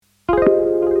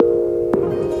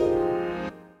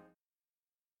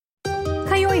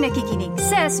nakikinig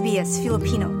sa SBS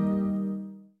Filipino.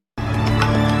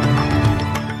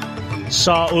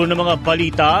 Sa ulo ng mga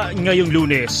balita ngayong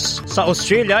Lunes, sa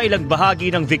Australia ilang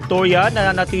bahagi ng Victoria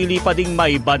nananatili pa ding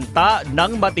may banta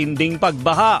ng matinding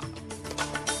pagbaha.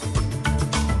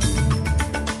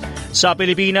 Sa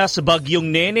Pilipinas, bagyong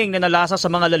Neneng na nalasa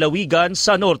sa mga lalawigan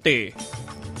sa norte.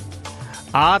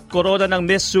 At korona ng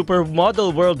Miss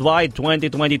Supermodel Worldwide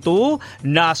 2022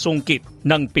 nasungkit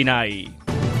ng Pinay.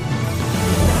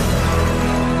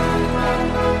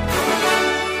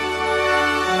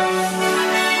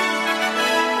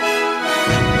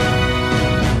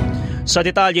 Sa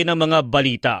detalye ng mga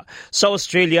balita, sa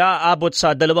Australia, abot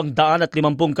sa 250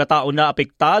 katao na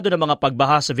apektado ng mga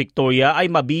pagbaha sa Victoria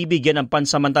ay mabibigyan ng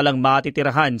pansamantalang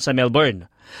matitirahan sa Melbourne.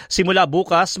 Simula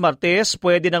bukas, Martes,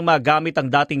 pwede nang magamit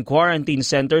ang dating quarantine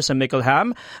center sa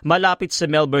Mickleham, malapit sa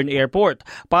Melbourne Airport,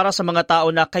 para sa mga tao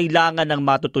na kailangan ng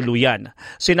matutuluyan.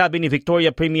 Sinabi ni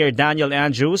Victoria Premier Daniel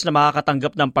Andrews na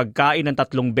makakatanggap ng pagkain ng 3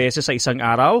 beses sa isang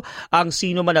araw ang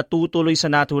sino man natutuloy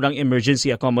sa naturang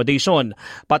emergency accommodation,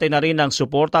 pati na rin ang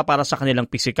suporta para sa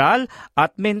kanilang pisikal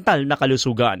at mental na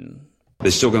kalusugan.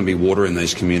 There's still going to be water in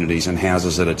these communities and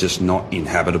houses that are just not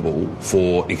inhabitable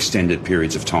for extended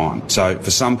periods of time. So for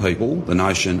some people, the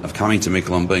notion of coming to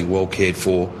Mickleham, being well cared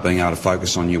for, being able to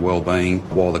focus on your well-being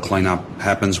while the clean-up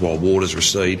happens, while waters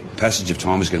recede, passage of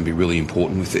time is going to be really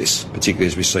important with this, particularly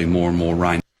as we see more and more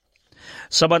rain.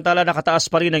 Samantala, nakataas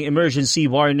pa rin ang emergency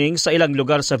warning sa ilang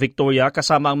lugar sa Victoria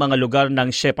kasama ang mga lugar ng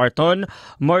Shepparton,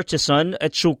 Murchison,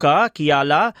 Echuca,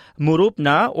 Kiala,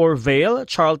 Mooroopna, Orville,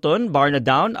 Charlton,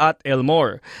 Barnadown at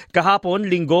Elmore. Kahapon,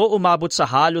 Linggo, umabot sa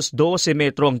halos 12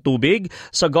 metro ang tubig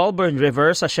sa Goulburn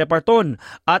River sa Shepparton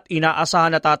at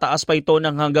inaasahan na tataas pa ito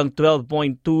ng hanggang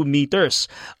 12.2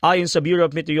 meters. Ayon sa Bureau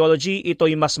of Meteorology,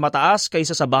 ito'y mas mataas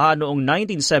kaysa sa baha noong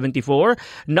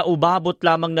 1974 na umabot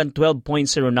lamang ng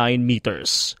 12.09 meters.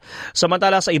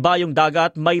 Samantala sa ibayong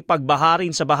dagat, may pagbaha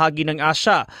rin sa bahagi ng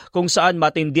Asya kung saan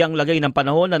matindi ang lagay ng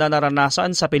panahon na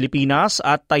naranasan sa Pilipinas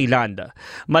at Thailand.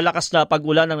 Malakas na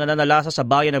pag-ulan ang nananalasa sa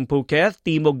bayan ng Phuket,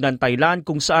 timog ng Thailand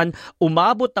kung saan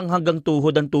umabot ng hanggang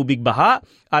tuhod ang tubig baha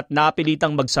at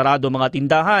napilitang magsarado mga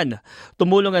tindahan.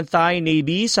 Tumulong ang Thai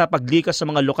Navy sa paglikas sa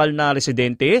mga lokal na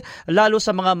residente, lalo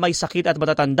sa mga may sakit at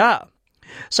matatanda.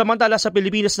 Samantala sa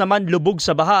Pilipinas naman, lubog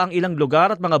sa baha ang ilang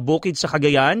lugar at mga bukid sa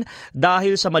Cagayan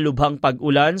dahil sa malubhang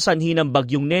pag-ulan sanhi ng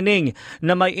bagyong Neneng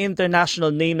na may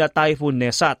international name na Typhoon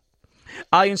Nesat.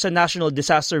 Ayon sa National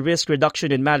Disaster Risk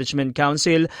Reduction and Management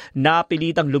Council,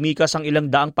 napilitang lumikas ang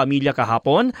ilang daang pamilya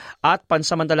kahapon at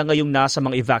pansamantala ngayong nasa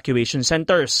mga evacuation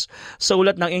centers. Sa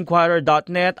ulat ng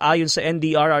Inquirer.net, ayon sa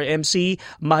NDRRMC,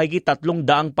 mahigit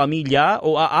 300 pamilya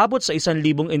o aabot sa 1,000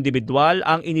 individual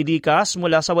ang inilikas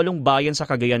mula sa 8 bayan sa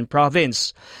Cagayan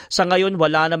Province. Sa ngayon,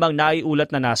 wala namang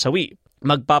naiulat na nasawi.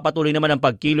 Magpapatuloy naman ang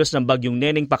pagkilos ng bagyong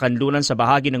Neneng pakanluran sa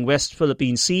bahagi ng West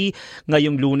Philippine Sea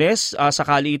ngayong Lunes,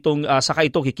 saka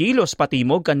ito kikilos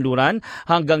patimog kanluran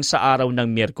hanggang sa araw ng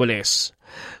Miyerkules.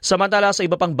 Samantala sa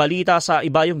iba pang balita sa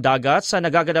ibayong dagat, sa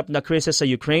nagaganap na krisis sa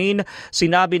Ukraine,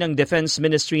 sinabi ng Defense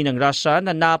Ministry ng Russia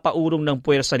na napaurong ng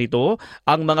puwersa nito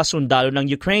ang mga sundalo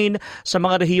ng Ukraine sa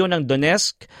mga rehiyon ng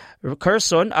Donetsk,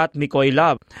 Kherson at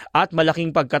Mykolaiv at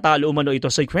malaking pagkatalo umano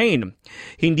ito sa Ukraine.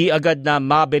 Hindi agad na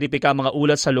maberipika mga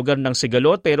ulat sa lugar ng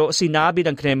sigalot pero sinabi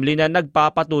ng Kremlin na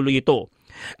nagpapatuloy ito.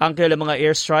 Ang kailang mga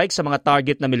airstrike sa mga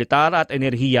target na militar at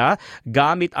enerhiya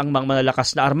gamit ang mga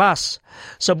malalakas na armas.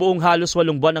 Sa buong halos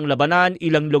 8 buwan ng labanan,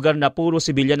 ilang lugar na puro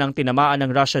sibilyan ang tinamaan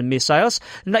ng Russian missiles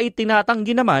na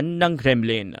itinatanggi naman ng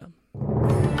Kremlin.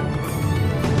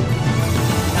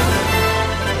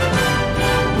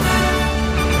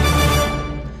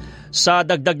 Sa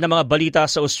dagdag na mga balita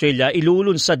sa Australia,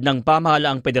 ilulunsad ng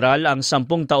pamahalaang federal ang 10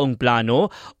 taong plano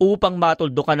upang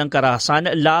matuldukan ang karahasan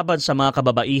laban sa mga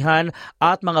kababaihan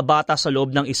at mga bata sa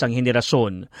loob ng isang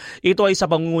henerasyon. Ito ay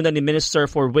sa pangunguna ni Minister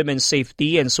for Women's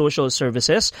Safety and Social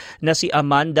Services na si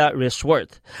Amanda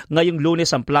Rishworth. Ngayong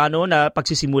Lunes ang plano na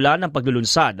pagsisimula ng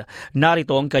paglulunsad.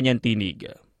 Narito ang kanyang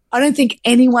tinig. I don't think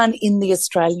anyone in the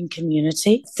Australian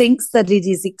community thinks that it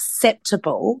is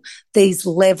acceptable, these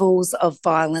levels of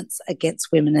violence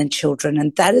against women and children.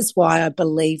 And that is why I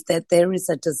believe that there is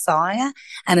a desire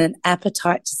and an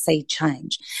appetite to see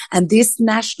change. And this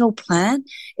national plan,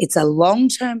 it's a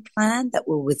long-term plan that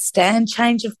will withstand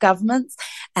change of governments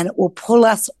and it will pull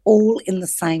us all in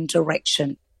the same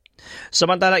direction.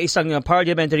 Samantala, isang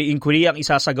parliamentary inquiry ang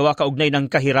isasagawa kaugnay ng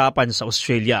kahirapan sa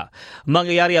Australia.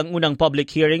 Mangyayari ang unang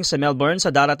public hearing sa Melbourne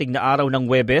sa darating na araw ng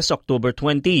Huwebes, October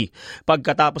 20.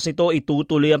 Pagkatapos nito,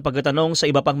 itutuloy ang pagtatanong sa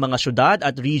iba pang mga syudad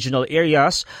at regional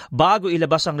areas bago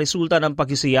ilabas ang resulta ng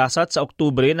pagsisiyasat sa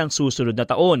Oktubre ng susunod na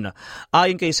taon.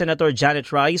 Ayon kay Senator Janet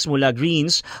Rice mula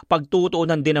Greens,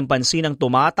 pagtutuunan din ng pansin ang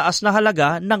tumataas na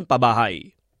halaga ng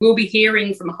pabahay. We'll be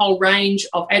hearing from a whole range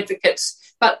of advocates,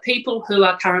 but people who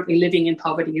are currently living in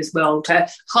poverty as well, to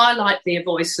highlight their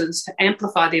voices, to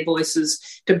amplify their voices,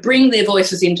 to bring their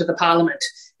voices into the parliament.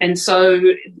 And so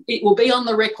it will be on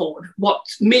the record what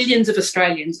millions of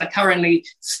Australians are currently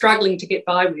struggling to get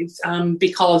by with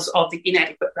because of the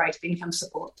inadequate rate of income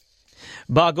support.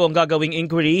 Bago ang gagawing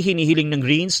inquiry, hinihiling ng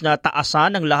Greens na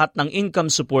taasan ang lahat ng income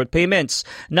support payments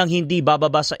nang hindi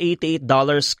bababa sa $88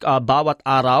 bawat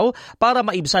araw para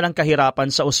maibsan ang kahirapan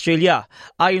sa Australia.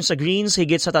 Ayon sa Greens,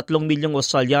 higit sa 3 milyong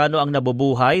Australiano ang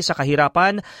nabubuhay sa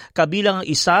kahirapan, kabilang ang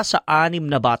isa sa 6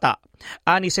 na bata.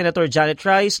 Ani Senator Janet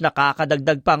Rice,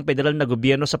 nakakadagdag pa ang federal na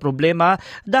gobyerno sa problema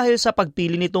dahil sa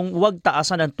pagpili nitong huwag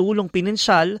taasan ang tulong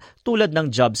pinansyal tulad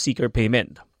ng job seeker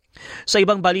payment. Sa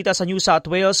ibang balita sa New South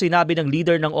Wales, sinabi ng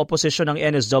leader ng oposisyon ng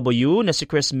NSW na si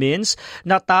Chris Minns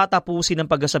na tatapusin ang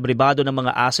pagkasabribado ng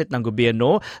mga asset ng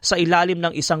gobyerno sa ilalim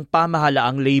ng isang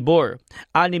pamahalaang labor.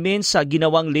 Ani Minns, sa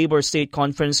ginawang Labor State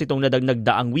Conference itong nadagnag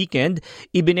daang weekend,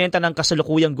 ibinenta ng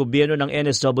kasalukuyang gobyerno ng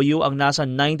NSW ang nasa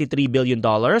 $93 billion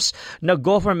na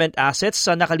government assets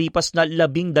sa nakalipas na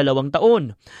 12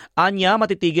 taon. Anya,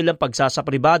 matitigil ang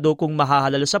pagsasapribado kung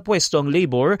mahahalal sa pwesto ang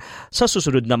labor sa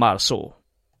susunod na Marso.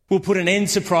 We'll put an end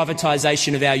to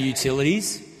privatisation of our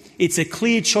utilities. It's a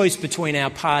clear choice between our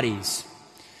parties.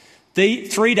 3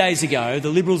 days ago,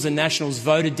 the Liberals and Nationals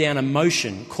voted down a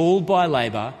motion called by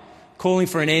Labor calling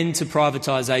for an end to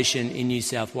privatisation in New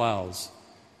South Wales.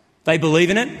 They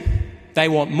believe in it, they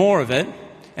want more of it,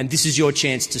 and this is your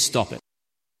chance to stop it.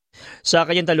 Sa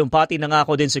kanyang talumpati,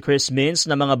 nangako din si Chris Minns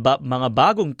na mga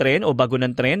bagong tren o bago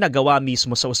ng tren na gawa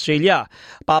mismo sa Australia.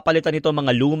 Papalitan ito mga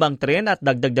lumang tren at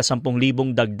dagdag na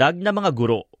 10,000 dagdag na mga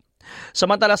guro.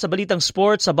 Samantala sa balitang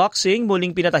sports, sa boxing,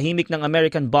 muling pinatahimik ng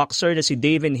American boxer na si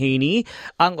Devin Haney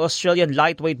ang Australian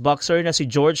lightweight boxer na si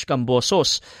George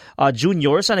Kambosos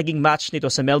Jr. sa naging match nito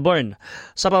sa Melbourne.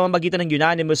 Sa pamamagitan ng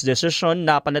unanimous decision,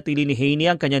 napanatili ni Haney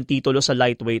ang kanyang titulo sa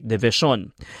lightweight division.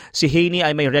 Si Haney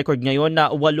ay may record ngayon na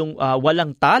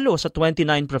walang talo sa 29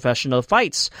 professional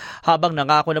fights, habang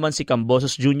nangako naman si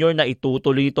Kambosos Jr. na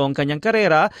itutuloy ito ang kanyang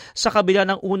karera sa kabila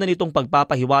ng una nitong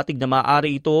pagpapahiwatig na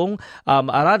maaari itong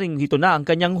araring dito na ang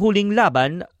kanyang huling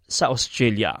laban sa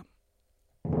Australia.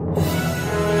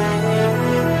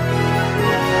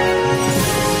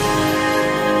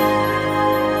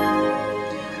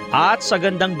 At sa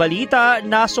gandang balita,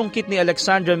 nasungkit ni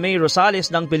Alexandra May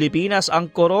Rosales ng Pilipinas ang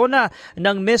korona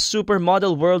ng Miss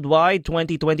Supermodel Worldwide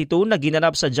 2022 na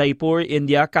ginanap sa Jaipur,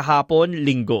 India kahapon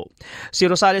Linggo. Si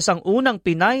Rosales ang unang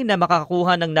Pinay na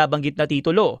makakakuha ng nabanggit na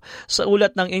titulo. Sa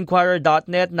ulat ng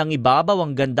Inquirer.net, nang ibabaw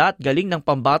ang ganda at galing ng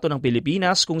pambato ng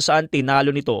Pilipinas kung saan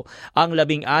tinalo nito ang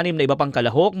 16 na iba pang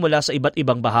kalahok mula sa iba't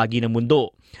ibang bahagi ng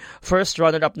mundo. First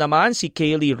runner-up naman si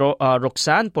Kaylee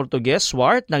Roxanne Portugues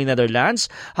Swart ng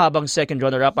Netherlands, habang second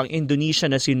runner-up ang Indonesia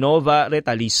na si Nova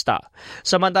Retalista.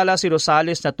 Samantala si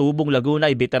Rosales na tubong Laguna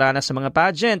ay veterana sa mga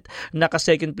pageant.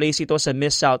 Naka-second place ito sa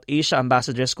Miss South Asia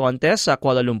Ambassadress Contest sa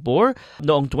Kuala Lumpur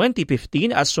noong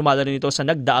 2015 at sumala rin ito sa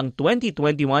nagdaang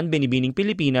 2021 Binibining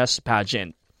Pilipinas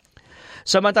pageant.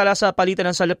 Samantala sa palitan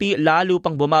ng salapi, lalo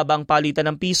pang bumaba ang palitan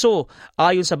ng piso.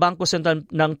 Ayon sa Bangko Sentral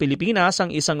ng Pilipinas, ang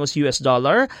isang US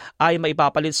dollar ay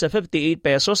maipapalit sa 58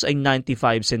 pesos ay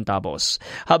 95 centavos.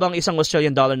 Habang isang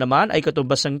Australian dollar naman ay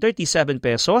katumbas ng 37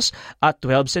 pesos at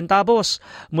 12 centavos.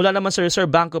 Mula naman sa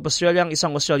Reserve Bank of Australia, ang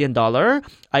isang Australian dollar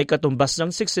ay katumbas ng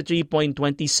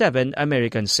 63.27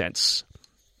 American cents.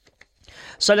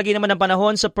 Sa lagi naman ng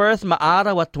panahon, sa Perth,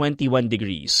 maaraw at 21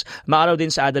 degrees. Maaraw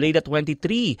din sa Adelaide at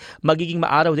 23. Magiging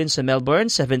maaraw din sa Melbourne,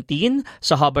 17.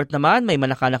 Sa Hobart naman, may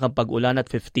manakanakang pag-ulan at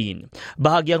 15.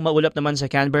 Bahagyang maulap naman sa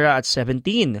Canberra at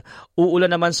 17.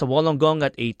 Uulan naman sa Wollongong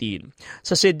at 18.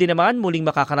 Sa Sydney naman, muling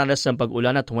makakaranas ng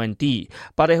pag-ulan at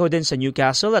 20. Pareho din sa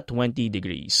Newcastle at 20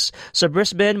 degrees. Sa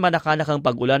Brisbane, manakanakang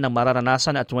pag-ulan ng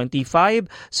mararanasan at 25.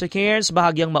 Sa Cairns,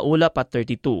 bahagyang maulap at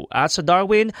 32. At sa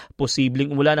Darwin, posibleng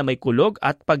umulan na may kulog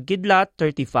at pagkidlat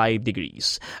 35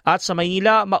 degrees. At sa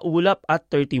Maynila, maulap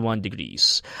at 31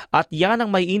 degrees. At yan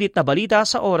ang may init na balita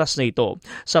sa oras na ito.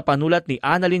 Sa panulat ni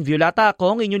Annalyn Violata,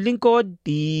 ako ang inyong lingkod,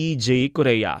 TJ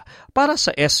Correa, para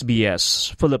sa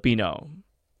SBS Filipino.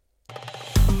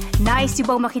 Nice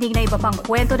yung bang makinig na iba pang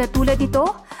kwento na tulad ito?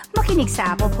 makinig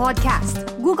sa Apple Podcast,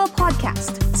 Google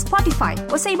Podcast, Spotify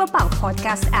o sa iba pang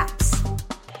podcast apps.